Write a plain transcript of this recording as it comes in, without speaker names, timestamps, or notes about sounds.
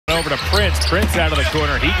over to Prince. Prince out of the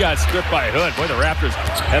corner. He got stripped by Hood. Boy, the Raptors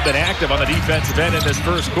have been active on the defensive end in this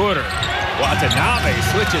first quarter. Watanabe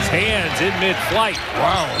switches hands in mid-flight.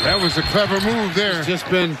 Wow, that was a clever move there. It's just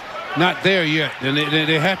been not there yet, and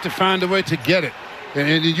they have to find a way to get it.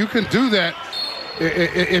 And you can do that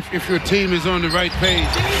if your team is on the right page.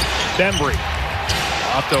 Bembry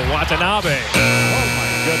off to Watanabe. Oh, my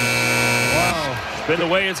goodness. Wow. It's been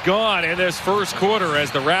the way it's gone in this first quarter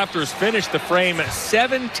as the Raptors finish the frame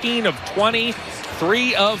 17 of 20,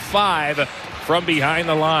 3 of 5 from behind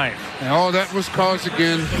the line. And all that was caused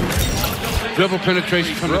again. Dribble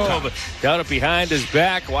penetration from the top. Got it behind his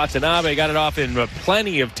back. Watanabe got it off in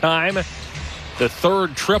plenty of time. The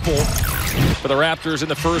third triple for the Raptors in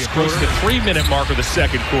the first quarter. The 3-minute mark of the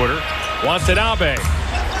second quarter. Watanabe,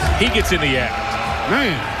 he gets in the act.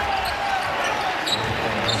 Man.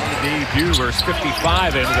 Debut versus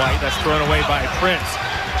 55 in white. That's thrown away by Prince.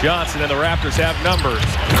 Johnson and the Raptors have numbers.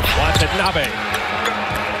 Watanabe.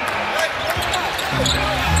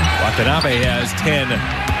 Watanabe has 10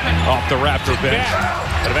 off the Raptor bench.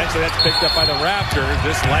 But eventually that's picked up by the Raptors.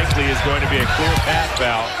 This likely is going to be a clear pass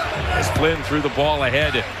foul as Flynn threw the ball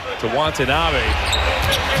ahead to Watanabe.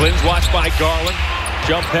 Flynn's watched by Garland.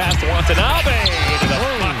 Jump pass to Watanabe into the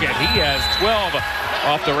bucket. He has 12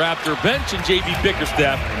 off the Raptor bench, and J.B.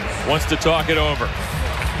 Bickerstaff wants to talk it over.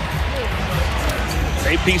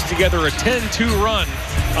 They pieced together a 10-2 run.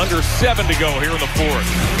 Under 7 to go here in the fourth.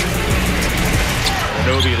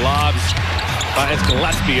 Novi lobs. Finds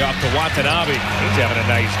Gillespie off to Watanabe. He's having a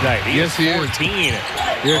nice night. He is 14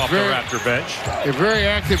 off the Raptor bench. They're very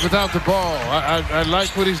active without the ball. I like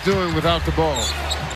what he's doing without the ball.